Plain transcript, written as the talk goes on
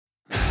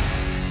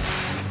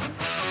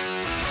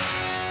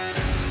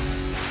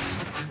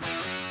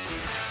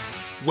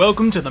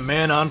Welcome to the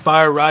Man on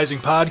Fire Rising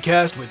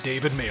podcast with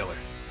David Mailer.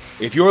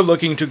 If you're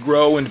looking to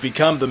grow and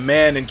become the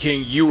man and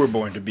king you were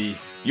born to be,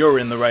 you're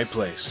in the right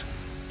place.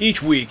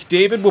 Each week,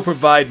 David will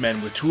provide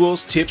men with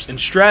tools, tips, and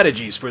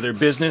strategies for their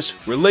business,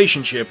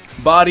 relationship,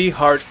 body,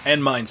 heart,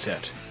 and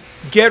mindset.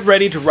 Get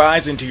ready to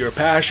rise into your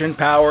passion,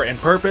 power, and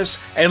purpose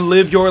and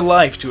live your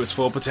life to its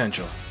full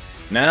potential.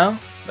 Now,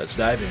 let's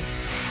dive in.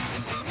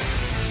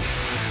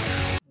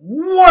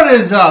 What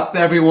is up,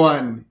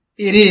 everyone?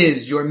 It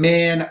is your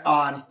Man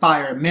on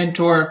Fire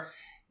mentor,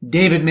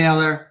 David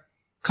Mailer,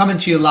 coming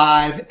to you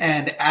live.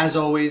 And as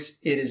always,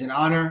 it is an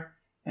honor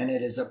and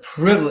it is a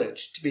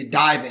privilege to be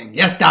diving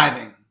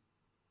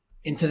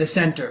into the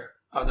center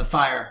of the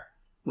fire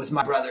with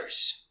my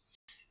brothers.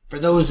 For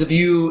those of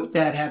you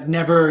that have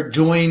never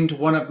joined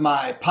one of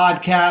my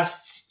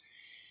podcasts,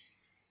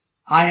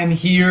 I am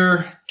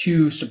here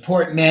to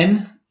support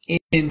men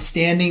in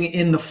standing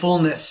in the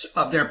fullness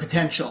of their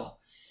potential.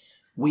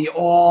 We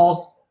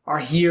all are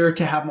here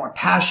to have more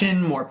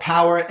passion, more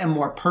power, and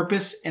more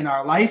purpose in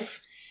our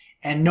life.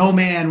 And no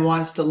man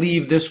wants to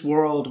leave this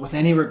world with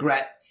any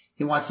regret.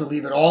 He wants to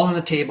leave it all on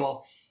the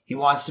table. He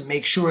wants to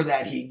make sure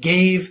that he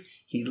gave,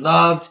 he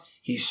loved,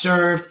 he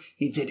served,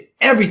 he did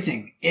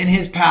everything in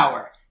his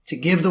power to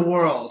give the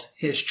world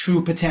his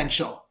true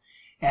potential.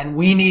 And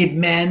we need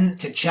men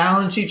to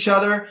challenge each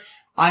other.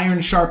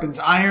 Iron sharpens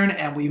iron,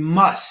 and we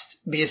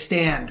must be a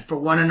stand for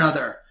one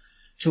another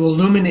to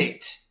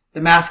illuminate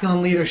the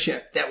masculine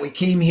leadership that we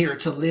came here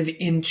to live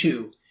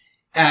into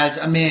as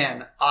a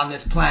man on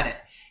this planet.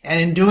 And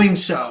in doing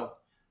so,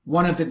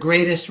 one of the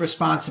greatest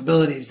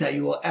responsibilities that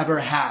you will ever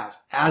have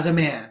as a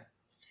man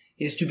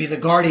is to be the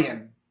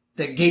guardian,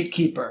 the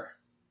gatekeeper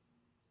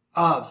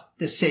of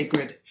the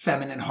sacred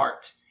feminine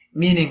heart.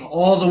 Meaning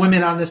all the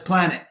women on this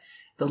planet,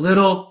 the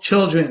little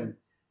children,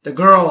 the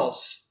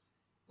girls,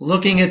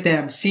 looking at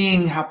them,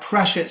 seeing how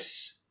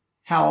precious,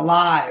 how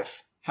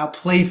alive, how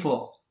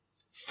playful,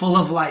 full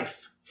of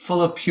life,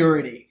 full of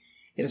purity.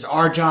 It is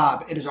our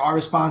job, it is our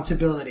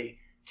responsibility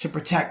to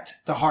protect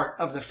the heart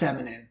of the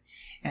feminine.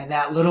 And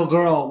that little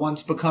girl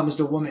once becomes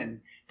the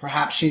woman.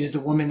 Perhaps she's the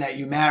woman that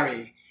you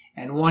marry.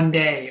 And one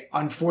day,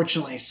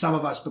 unfortunately, some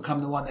of us become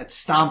the one that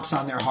stomps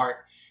on their heart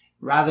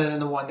rather than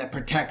the one that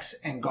protects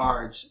and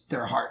guards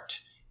their heart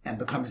and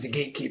becomes the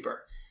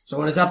gatekeeper.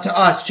 So it is up to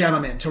us,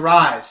 gentlemen, to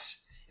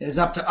rise. It is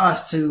up to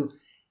us to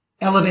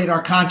elevate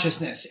our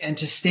consciousness and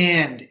to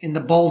stand in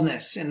the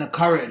boldness and the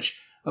courage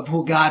of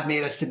who God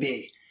made us to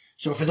be.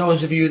 So for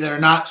those of you that are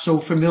not so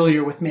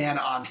familiar with Man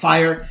on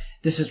Fire,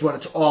 this is what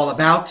it's all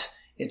about.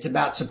 It's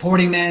about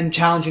supporting men,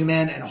 challenging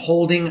men, and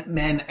holding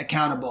men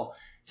accountable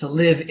to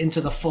live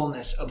into the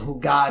fullness of who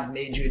God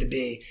made you to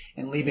be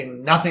and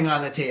leaving nothing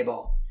on the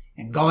table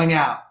and going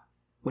out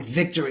with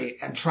victory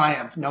and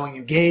triumph, knowing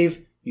you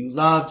gave, you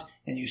loved,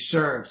 and you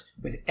served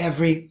with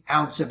every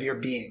ounce of your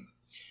being.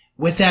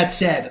 With that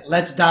said,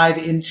 let's dive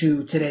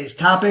into today's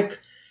topic,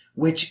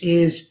 which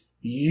is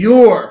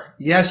your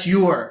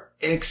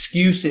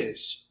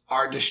excuses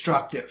are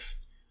destructive.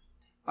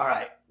 All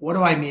right. What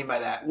do I mean by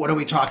that? What are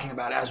we talking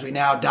about as we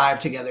now dive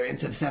together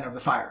into the center of the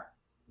fire?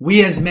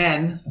 We as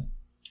men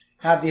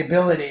have the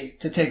ability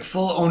to take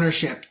full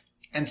ownership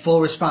and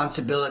full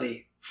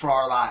responsibility for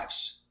our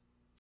lives.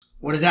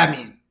 What does that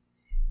mean?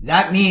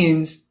 That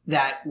means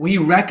that we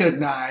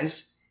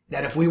recognize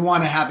that if we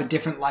want to have a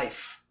different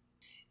life,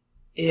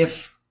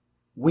 if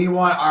we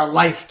want our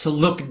life to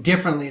look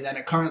differently than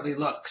it currently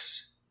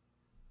looks,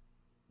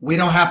 we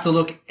don't have to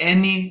look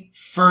any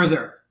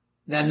further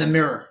than the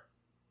mirror.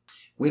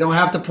 We don't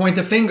have to point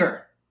the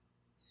finger.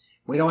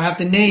 We don't have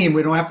to name.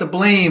 We don't have to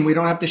blame. We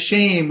don't have to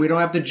shame. We don't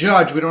have to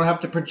judge. We don't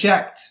have to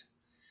project.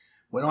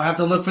 We don't have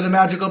to look for the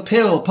magical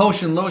pill,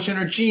 potion, lotion,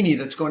 or genie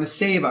that's going to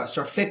save us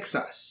or fix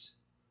us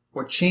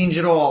or change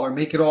it all or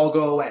make it all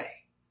go away.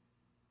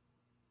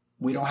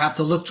 We don't have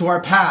to look to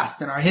our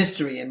past and our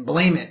history and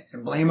blame it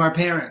and blame our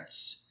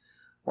parents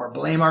or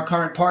blame our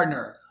current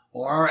partner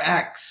or our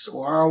ex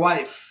or our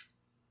wife.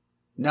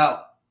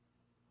 No.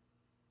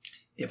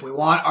 If we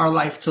want our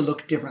life to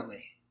look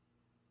differently,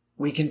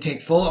 we can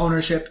take full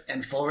ownership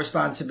and full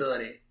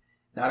responsibility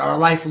that our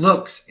life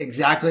looks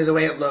exactly the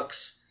way it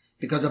looks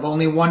because of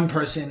only one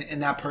person,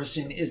 and that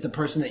person is the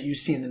person that you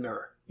see in the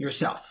mirror,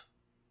 yourself.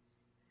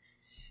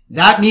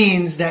 That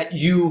means that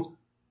you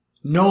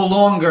no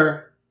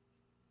longer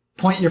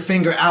point your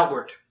finger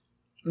outward.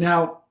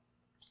 Now,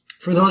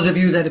 for those of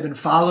you that have been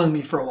following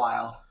me for a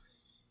while,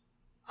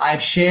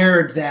 I've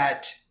shared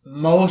that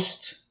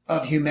most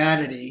of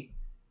humanity,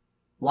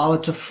 while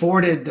it's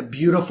afforded the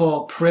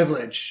beautiful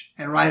privilege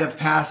and rite of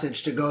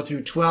passage to go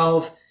through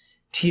 12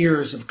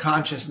 tiers of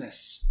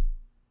consciousness,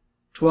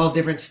 12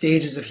 different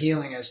stages of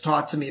healing as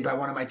taught to me by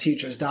one of my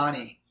teachers,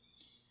 Donnie,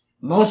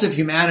 most of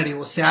humanity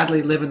will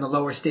sadly live in the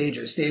lower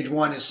stages. Stage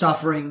 1 is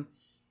suffering,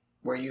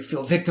 where you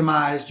feel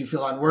victimized, you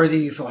feel unworthy,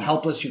 you feel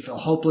helpless, you feel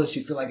hopeless,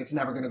 you feel like it's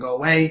never going to go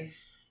away.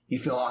 You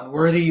feel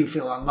unworthy, you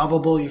feel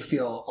unlovable, you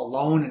feel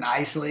alone and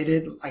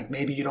isolated, like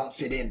maybe you don't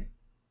fit in.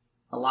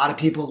 A lot of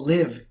people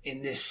live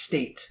in this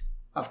state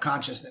of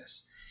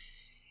consciousness.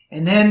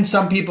 And then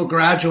some people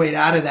graduate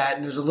out of that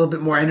and there's a little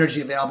bit more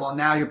energy available. And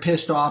now you're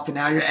pissed off and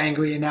now you're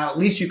angry. And now at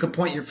least you can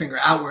point your finger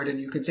outward and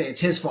you can say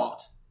it's his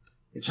fault.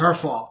 It's her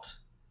fault.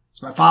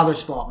 It's my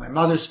father's fault, my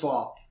mother's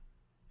fault,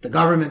 the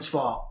government's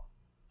fault,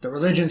 the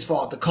religion's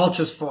fault, the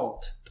culture's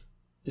fault,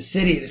 the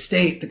city, the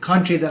state, the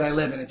country that I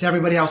live in. It's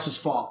everybody else's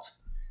fault.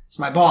 It's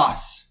my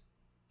boss.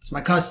 It's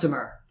my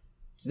customer.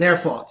 It's their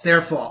fault. It's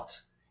their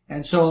fault.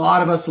 And so a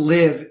lot of us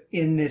live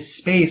in this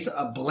space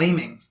of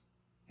blaming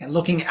and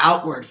looking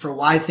outward for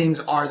why things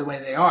are the way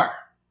they are.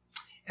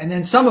 And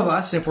then some of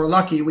us, if we're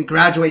lucky, we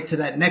graduate to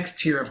that next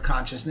tier of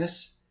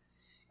consciousness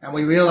and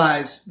we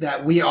realize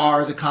that we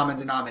are the common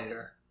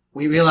denominator.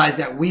 We realize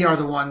that we are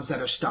the ones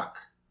that are stuck.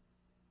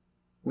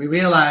 We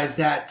realize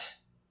that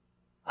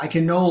I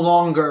can no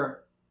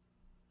longer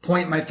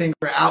point my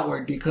finger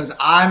outward because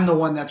I'm the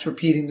one that's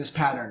repeating this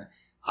pattern.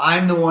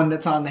 I'm the one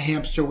that's on the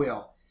hamster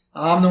wheel.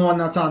 I'm the one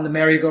that's on the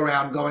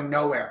merry-go-round going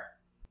nowhere.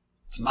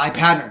 It's my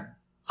pattern.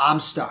 I'm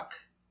stuck.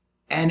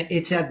 And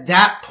it's at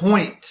that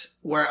point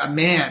where a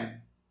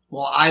man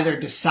will either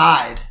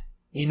decide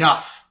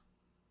enough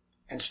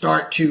and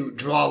start to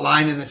draw a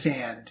line in the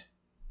sand,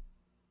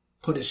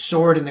 put his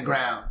sword in the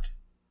ground,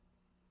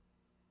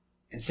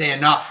 and say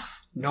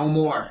enough, no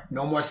more.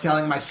 No more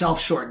selling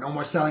myself short. No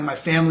more selling my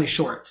family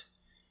short.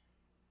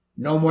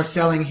 No more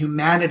selling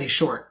humanity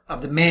short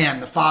of the man,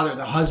 the father,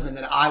 the husband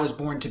that I was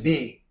born to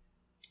be.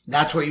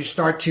 That's where you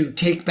start to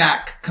take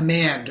back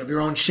command of your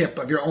own ship,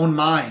 of your own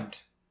mind,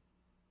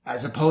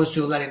 as opposed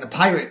to letting the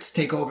pirates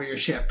take over your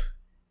ship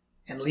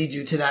and lead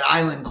you to that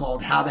island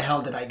called How the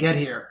Hell Did I Get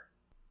Here,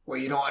 where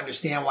you don't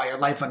understand why your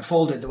life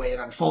unfolded the way it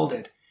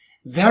unfolded.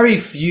 Very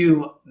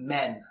few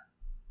men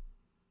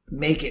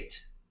make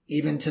it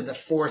even to the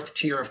fourth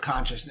tier of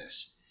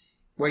consciousness,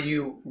 where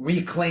you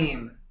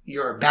reclaim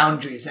your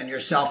boundaries and your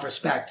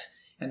self-respect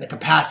and the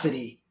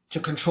capacity to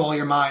control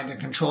your mind and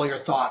control your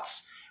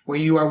thoughts, where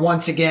you are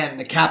once again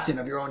the captain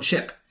of your own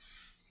ship.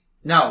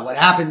 No, what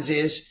happens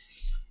is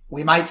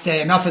we might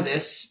say enough of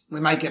this.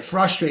 We might get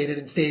frustrated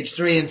in stage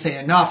 3 and say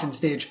enough in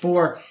stage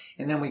 4,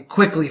 and then we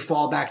quickly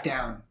fall back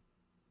down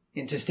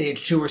into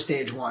stage 2 or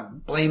stage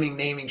 1, blaming,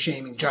 naming,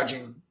 shaming,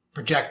 judging,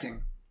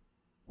 projecting.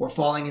 We're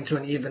falling into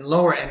an even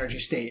lower energy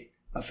state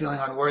of feeling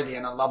unworthy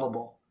and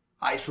unlovable,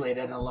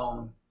 isolated and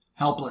alone,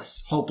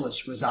 helpless,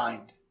 hopeless,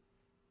 resigned.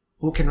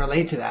 Who can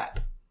relate to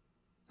that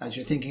as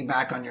you're thinking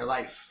back on your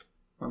life,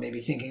 or maybe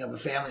thinking of a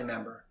family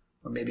member,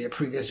 or maybe a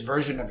previous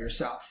version of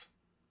yourself?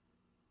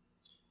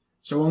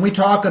 So when we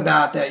talk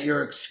about that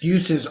your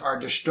excuses are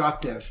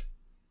destructive,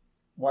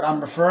 what I'm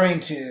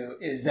referring to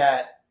is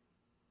that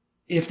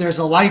if there's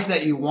a life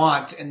that you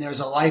want and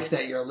there's a life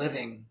that you're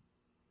living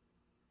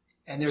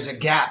and there's a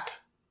gap,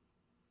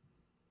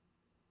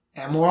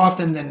 and more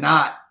often than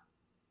not,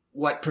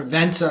 what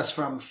prevents us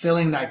from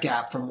filling that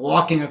gap, from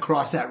walking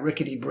across that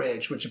rickety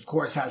bridge, which of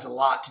course has a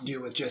lot to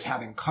do with just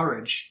having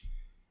courage,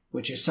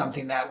 which is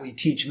something that we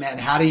teach men.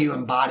 How do you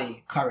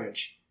embody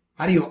courage?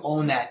 How do you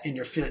own that in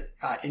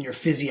your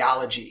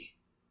physiology?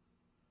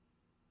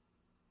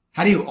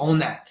 How do you own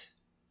that?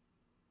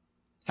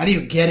 How do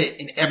you get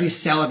it in every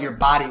cell of your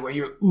body where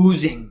you're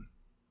oozing,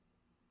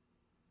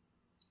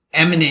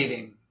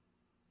 emanating,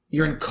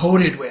 you're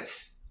encoded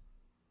with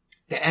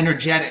the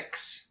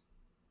energetics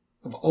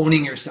of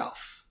owning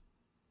yourself?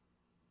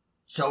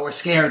 So we're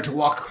scared to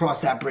walk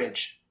across that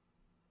bridge.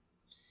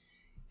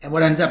 And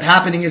what ends up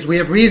happening is we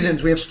have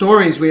reasons, we have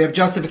stories, we have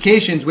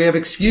justifications, we have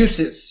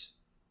excuses.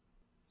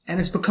 And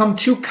it's become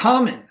too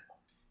common,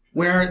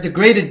 where the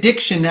great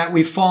addiction that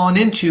we've fallen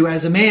into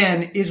as a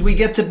man is we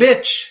get to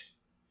bitch.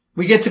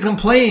 We get to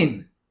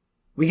complain.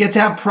 We get to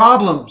have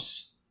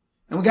problems.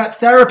 And we got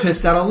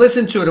therapists that'll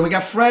listen to it. And we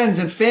got friends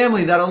and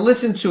family that'll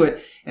listen to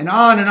it. And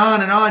on and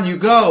on and on you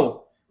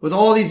go with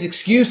all these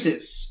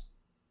excuses.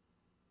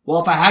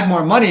 Well, if I had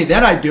more money,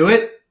 then I'd do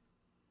it.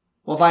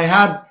 Well, if I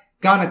had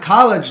gone to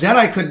college, then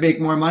I could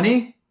make more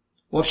money.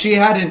 Well, if she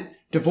hadn't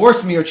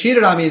divorced me or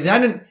cheated on me,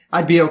 then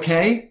I'd be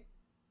okay.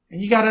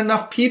 And you got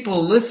enough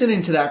people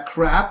listening to that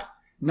crap,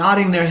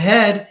 nodding their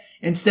head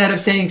instead of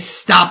saying,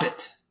 stop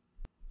it.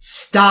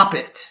 Stop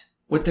it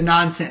with the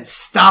nonsense.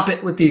 Stop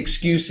it with the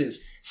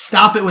excuses.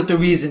 Stop it with the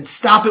reasons.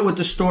 Stop it with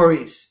the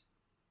stories.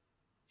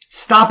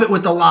 Stop it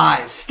with the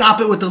lies.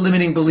 Stop it with the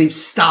limiting beliefs.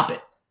 Stop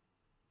it.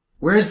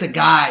 Where's the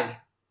guy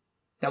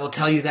that will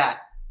tell you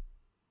that?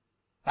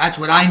 That's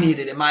what I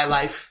needed in my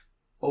life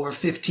over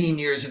 15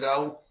 years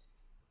ago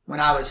when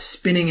I was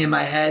spinning in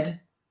my head,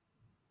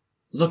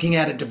 looking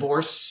at a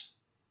divorce,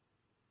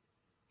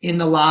 in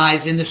the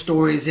lies, in the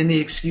stories, in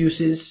the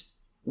excuses.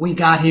 We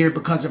got here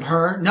because of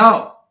her.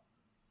 No.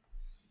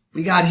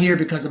 We got here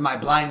because of my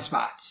blind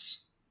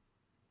spots.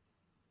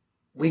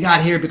 We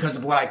got here because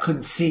of what I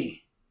couldn't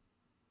see.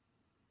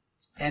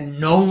 And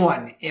no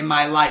one in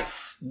my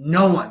life,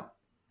 no one,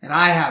 and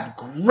I have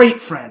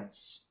great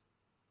friends,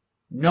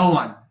 no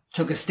one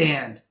took a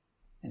stand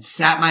and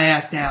sat my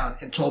ass down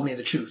and told me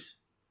the truth.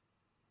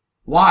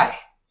 Why?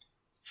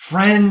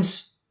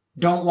 Friends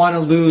don't want to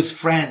lose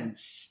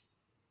friends.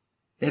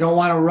 They don't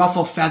want to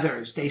ruffle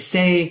feathers. They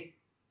say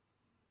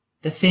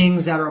the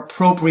things that are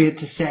appropriate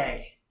to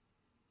say.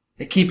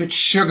 They keep it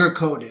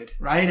sugar-coated,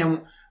 right?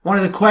 And one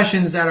of the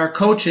questions that our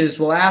coaches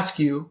will ask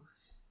you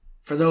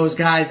for those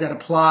guys that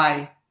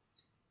apply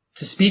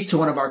to speak to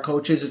one of our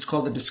coaches, it's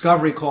called the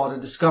discovery call to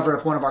discover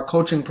if one of our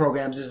coaching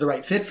programs is the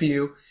right fit for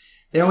you.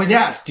 They always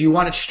ask, do you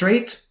want it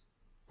straight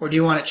or do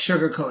you want it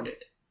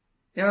sugar-coated?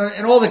 You know,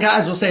 and all the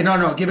guys will say,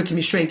 no, give it to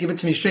me straight, give it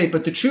to me straight.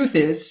 But the truth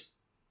is,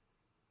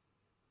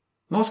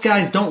 most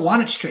guys don't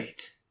want it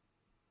straight.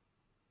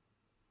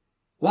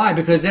 Why?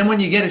 Because then when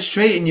you get it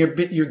straight and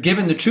you're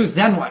given the truth,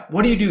 then what?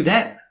 What do you do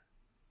then?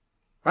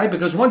 Right?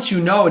 Because once you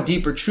know a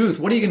deeper truth,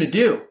 what are you going to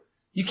do?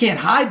 You can't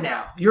hide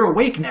now. You're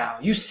awake now.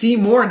 You see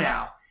more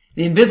now.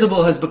 The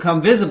invisible has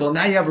become visible.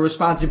 Now you have a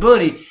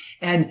responsibility.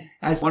 And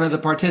as one of the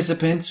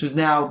participants who's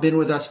now been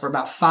with us for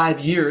about 5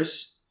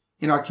 years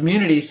in our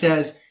community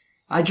says,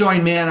 I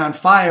joined Man on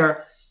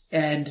Fire,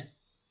 and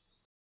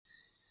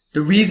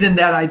the reason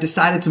that I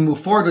decided to move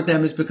forward with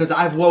them is because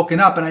I've woken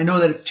up and I know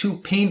that it's too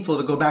painful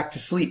to go back to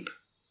sleep.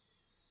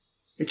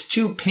 It's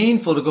too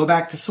painful to go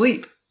back to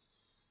sleep.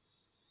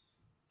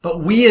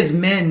 But we as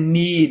men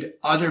need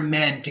other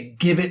men to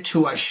give it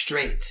to us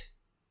straight,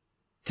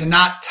 to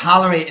not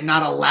tolerate and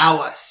not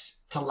allow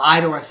us to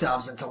lie to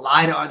ourselves and to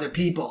lie to other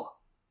people.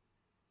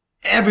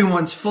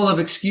 Everyone's full of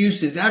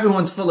excuses.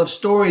 Everyone's full of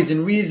stories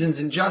and reasons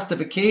and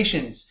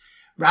justifications.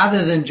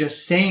 Rather than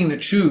just saying the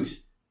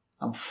truth,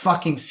 I'm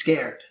fucking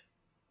scared.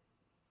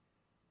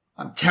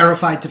 I'm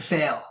terrified to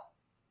fail.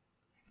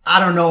 I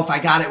don't know if I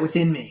got it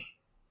within me.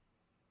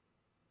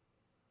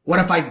 What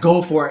if I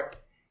go for it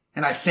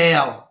and I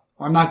fail,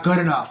 or I'm not good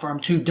enough, or I'm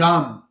too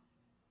dumb?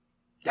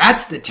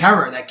 That's the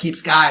terror that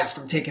keeps guys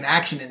from taking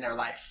action in their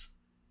life.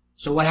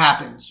 So what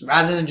happens?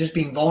 Rather than just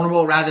being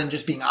vulnerable, rather than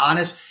just being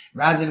honest,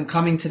 rather than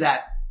coming to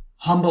that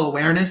humble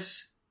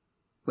awareness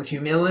with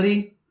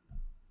humility,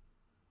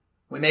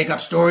 we make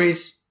up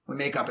stories, we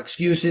make up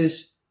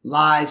excuses,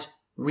 lies,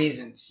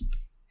 reasons.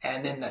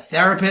 And then the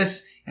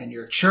therapist and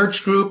your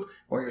church group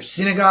or your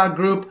synagogue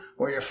group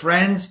or your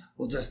friends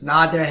will just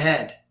nod their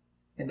head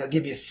and they'll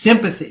give you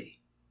sympathy.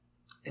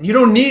 And you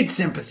don't need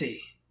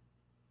sympathy.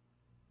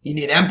 You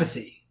need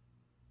empathy.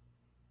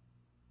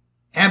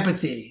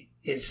 Empathy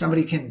is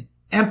somebody can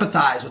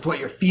empathize with what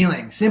you're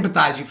feeling.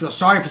 Sympathize, you feel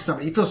sorry for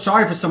somebody. You feel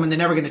sorry for someone, they're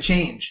never going to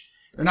change.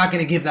 They're not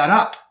going to give that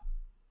up.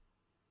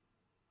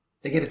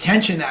 They get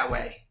attention that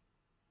way.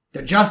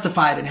 They're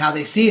justified in how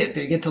they see it.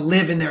 They get to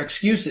live in their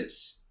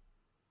excuses.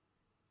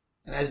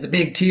 And as the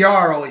big TR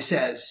always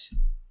says,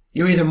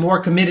 you're either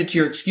more committed to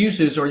your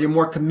excuses or you're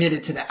more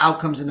committed to the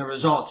outcomes and the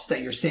results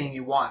that you're saying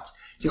you want.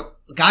 So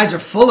guys are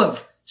full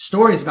of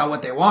stories about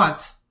what they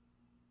want,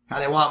 how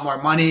they want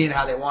more money and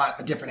how they want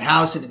a different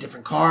house and a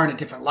different car and a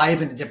different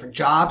life and a different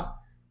job.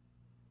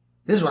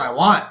 This is what I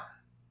want.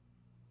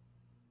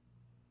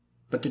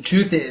 But the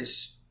truth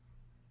is,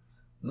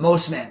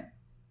 most men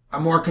are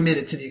more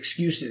committed to the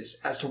excuses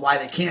as to why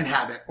they can't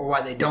have it or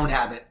why they don't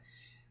have it,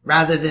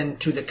 rather than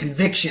to the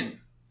conviction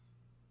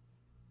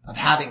of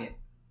having it.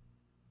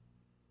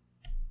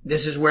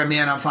 This is where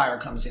Man on Fire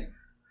comes in.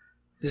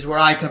 This is where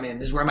I come in.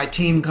 This is where my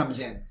team comes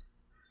in.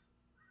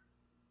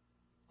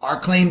 Our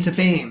claim to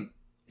fame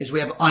is we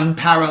have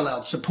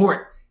unparalleled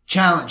support,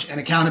 challenge, and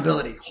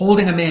accountability,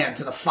 holding a man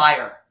to the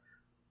fire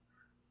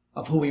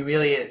of who he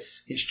really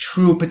is, his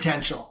true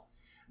potential.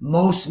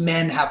 Most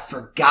men have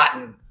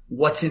forgotten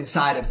what's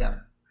inside of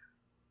them.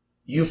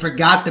 You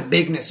forgot the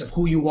bigness of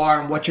who you are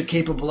and what you're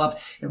capable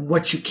of and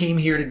what you came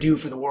here to do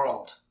for the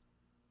world.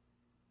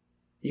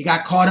 You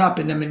got caught up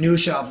in the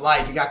minutia of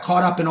life. You got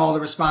caught up in all the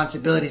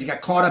responsibilities. You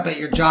got caught up at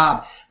your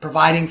job,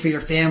 providing for your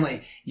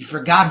family. You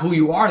forgot who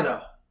you are,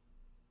 though.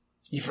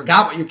 You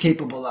forgot what you're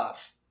capable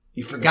of.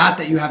 You forgot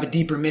that you have a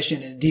deeper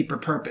mission and a deeper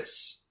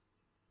purpose.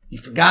 You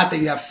forgot that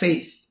you have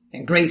faith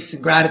and grace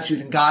and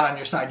gratitude and God on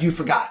your side. You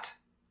forgot.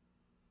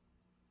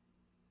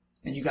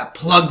 And you got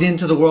plugged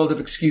into the world of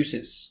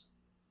excuses.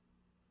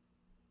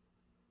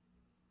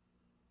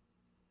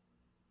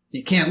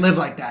 You can't live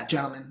like that,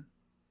 gentlemen.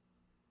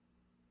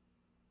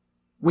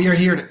 We are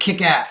here to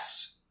kick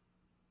ass.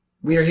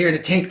 We are here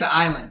to take the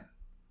island.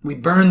 We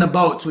burn the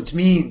boats, which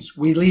means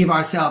we leave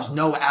ourselves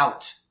no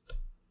out.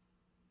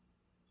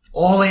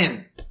 All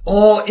in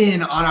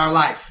on our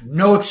life.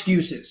 No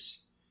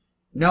excuses.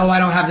 No, I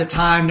don't have the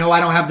time. No, I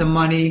don't have the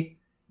money.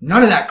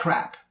 None of that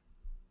crap.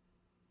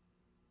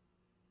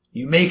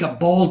 You make a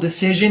bold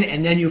decision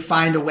and then you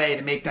find a way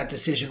to make that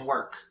decision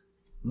work.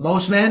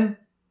 Most men,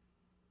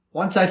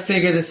 once I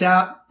figure this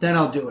out, then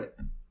I'll do it.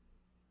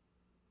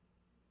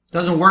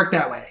 Doesn't work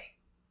that way.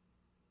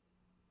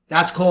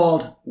 That's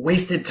called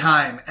wasted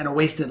time and a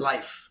wasted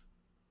life.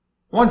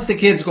 Once the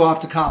kids go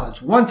off to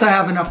college, once I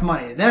have enough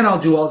money, then I'll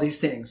do all these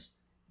things.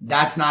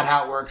 That's not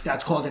how it works.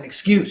 That's called an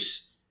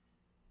excuse.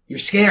 You're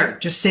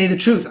scared. Just say the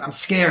truth. I'm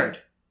scared.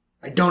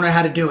 I don't know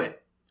how to do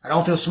it. I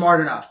don't feel smart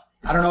enough.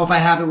 I don't know if I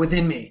have it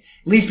within me.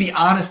 At least be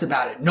honest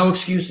about it. No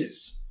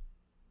excuses.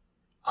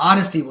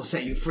 Honesty will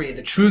set you free.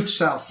 The truth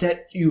shall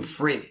set you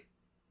free.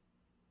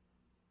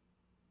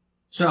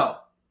 So,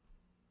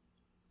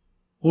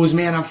 who's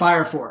Man on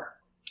Fire for?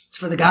 It's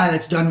for the guy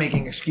that's done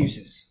making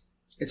excuses.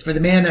 It's for the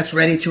man that's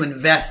ready to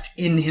invest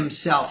in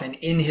himself and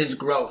in his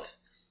growth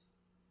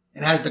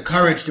and has the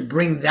courage to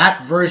bring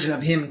that version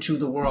of him to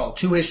the world,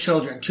 to his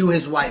children, to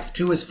his wife,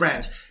 to his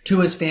friends, to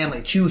his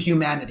family, to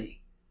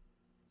humanity.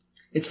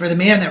 It's for the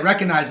man that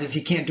recognizes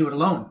he can't do it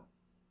alone.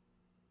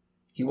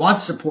 He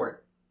wants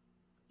support.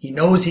 He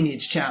knows he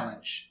needs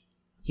challenge.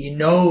 He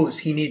knows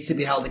he needs to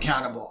be held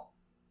accountable.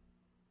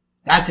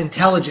 That's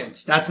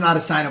intelligence. That's not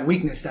a sign of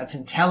weakness. That's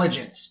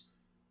intelligence.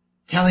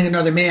 Telling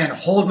another man,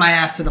 hold my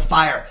ass to the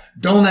fire.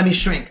 Don't let me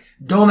shrink.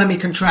 Don't let me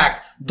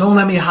contract. Don't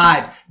let me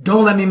hide.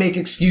 Don't let me make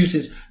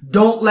excuses.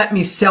 Don't let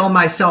me sell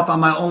myself on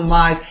my own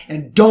lies,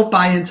 and don't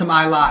buy into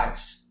my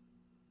lies.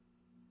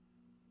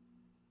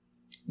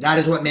 That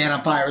is what Man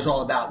on Fire is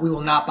all about. We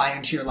will not buy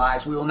into your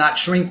lies. We will not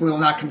shrink. We will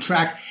not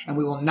contract, and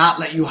we will not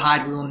let you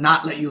hide. We will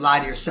not let you lie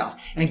to yourself.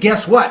 And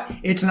guess what?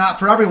 It's not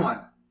for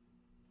everyone.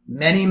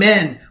 Many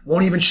men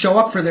won't even show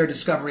up for their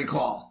discovery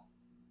call.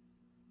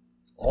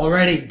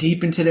 Already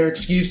deep into their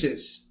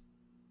excuses.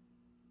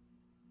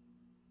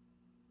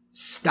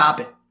 Stop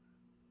it.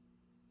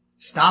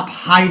 Stop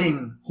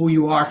hiding who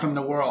you are from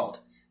the world.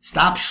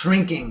 Stop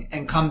shrinking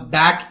and come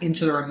back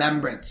into the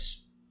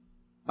remembrance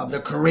of the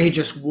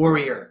courageous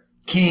warrior,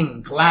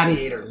 king,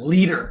 gladiator,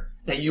 leader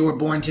that you were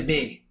born to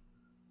be.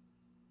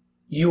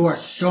 You are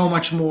so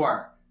much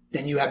more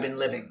than you have been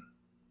living.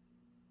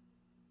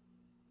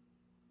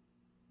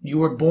 You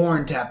were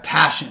born to have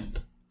passion,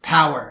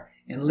 power,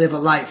 and live a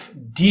life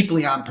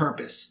deeply on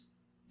purpose,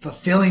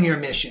 fulfilling your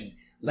mission,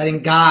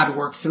 letting God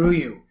work through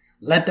you.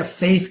 Let the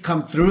faith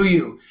come through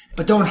you,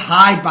 but don't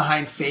hide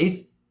behind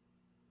faith.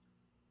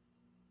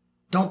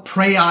 Don't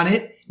pray on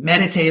it,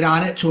 meditate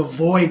on it to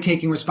avoid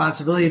taking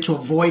responsibility, to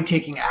avoid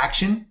taking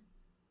action.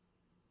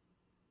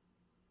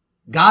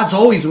 God's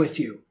always with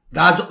you.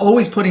 God's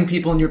always putting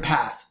people in your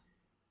path.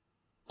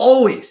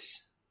 Always.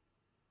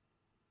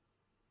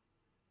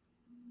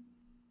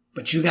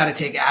 But you got to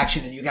take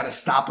action, and you got to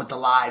stop with the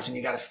lies, and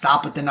you got to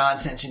stop with the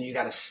nonsense, and you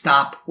got to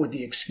stop with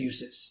the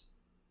excuses.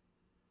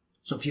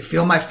 So if you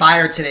feel my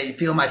fire today, you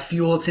feel my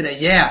fuel today,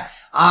 yeah,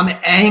 I'm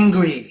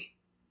angry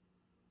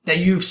that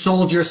you've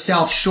sold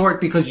yourself short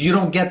because you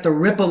don't get the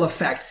ripple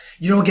effect.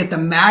 You don't get the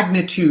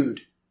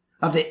magnitude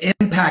of the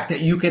impact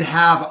that you could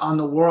have on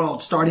the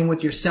world, starting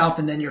with yourself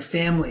and then your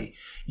family.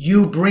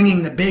 You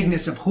bringing the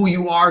bigness of who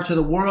you are to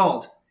the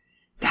world.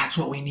 That's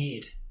what we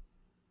need.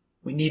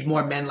 We need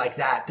more men like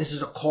that. This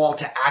is a call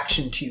to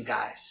action to you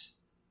guys.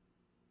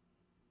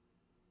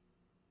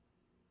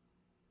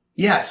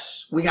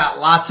 Yes, we got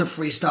lots of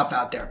free stuff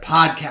out there.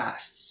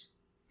 Podcasts,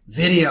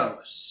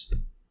 videos,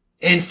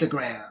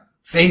 Instagram,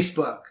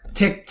 Facebook,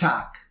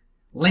 TikTok,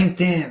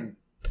 LinkedIn,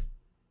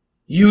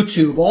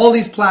 YouTube, all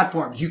these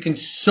platforms. You can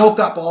soak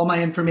up all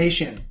my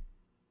information.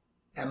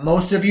 And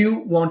most of you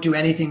won't do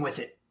anything with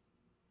it.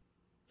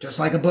 Just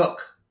like a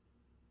book.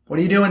 What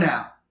are you doing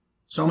now?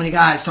 So many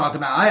guys talk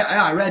about,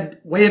 I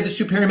read Way of the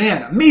Superior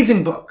Man.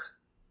 Amazing book.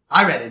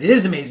 I read it. It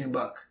is an amazing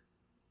book.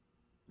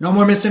 No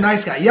More Mr.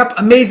 Nice Guy. Yep,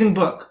 amazing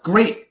book.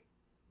 Great.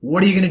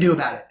 What are you going to do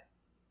about it?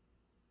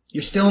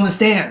 You're still in the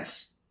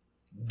stands.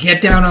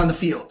 Get down on the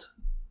field.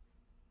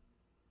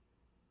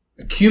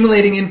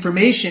 Accumulating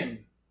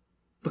information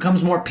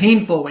becomes more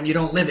painful when you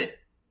don't live it.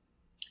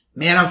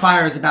 Man on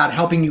Fire is about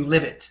helping you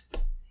live it.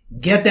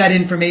 Get that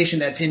information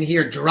that's in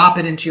here. Drop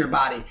it into your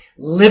body.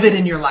 Live it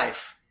in your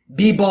life.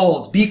 Be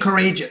bold. Be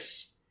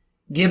courageous.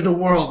 Give the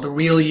world the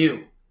real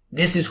you.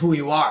 This is who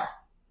you are.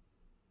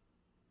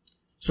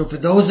 So for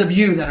those of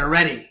you that are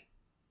ready,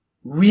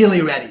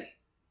 really ready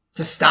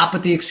to stop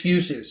with the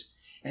excuses,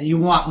 and you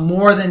want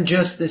more than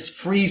just this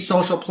free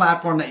social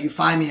platform that you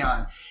find me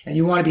on, and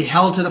you want to be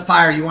held to the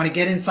fire, you want to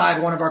get inside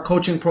one of our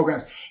coaching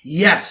programs,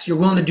 yes, you're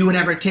willing to do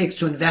whatever it takes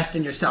to invest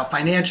in yourself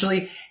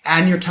financially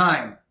and your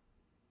time,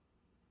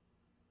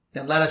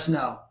 then let us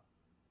know.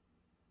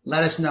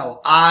 Let us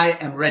know. I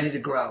am ready to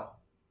grow.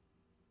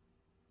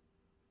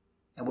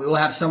 And we will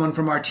have someone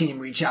from our team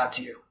reach out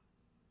to you.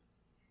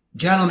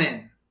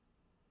 Gentlemen,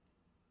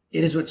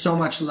 it is with so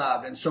much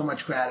love and so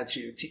much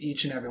gratitude to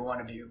each and every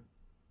one of you.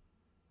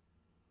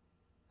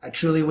 I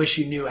truly wish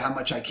you knew how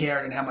much I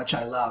cared and how much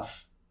I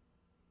love.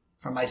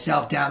 From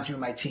myself down through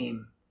my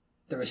team,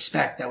 the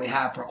respect that we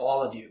have for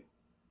all of you.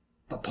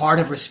 But part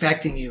of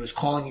respecting you is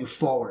calling you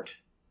forward,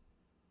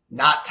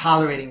 not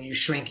tolerating you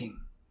shrinking.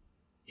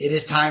 It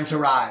is time to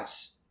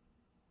rise.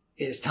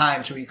 It is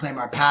time to reclaim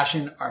our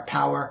passion, our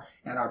power,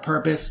 and our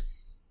purpose,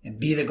 and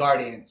be the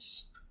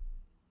guardians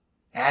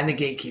and the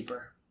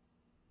gatekeeper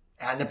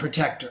and the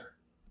protector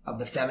of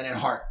the feminine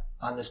heart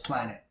on this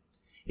planet.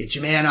 It's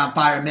your Man on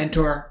Fire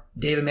mentor,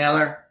 David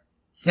Mailer.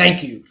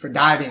 Thank you for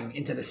diving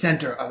into the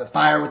center of the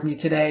fire with me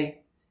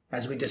today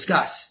as we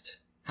discussed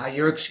how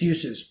your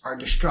excuses are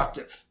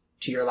destructive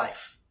to your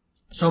life.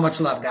 So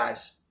much love,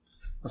 guys.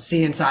 I'll see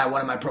you inside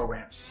one of my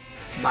programs.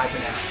 Bye for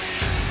now.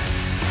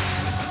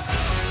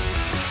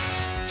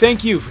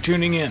 Thank you for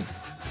tuning in.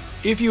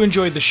 If you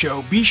enjoyed the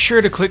show, be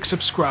sure to click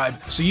subscribe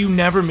so you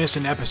never miss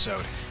an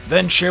episode.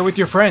 Then share with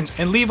your friends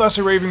and leave us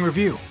a raving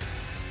review.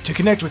 To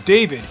connect with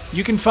David,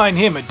 you can find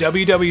him at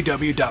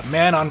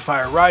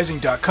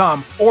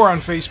www.manonfirerising.com or on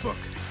Facebook.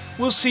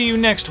 We'll see you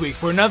next week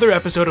for another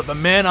episode of the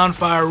Man on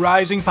Fire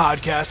Rising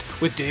podcast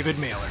with David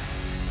Mailer.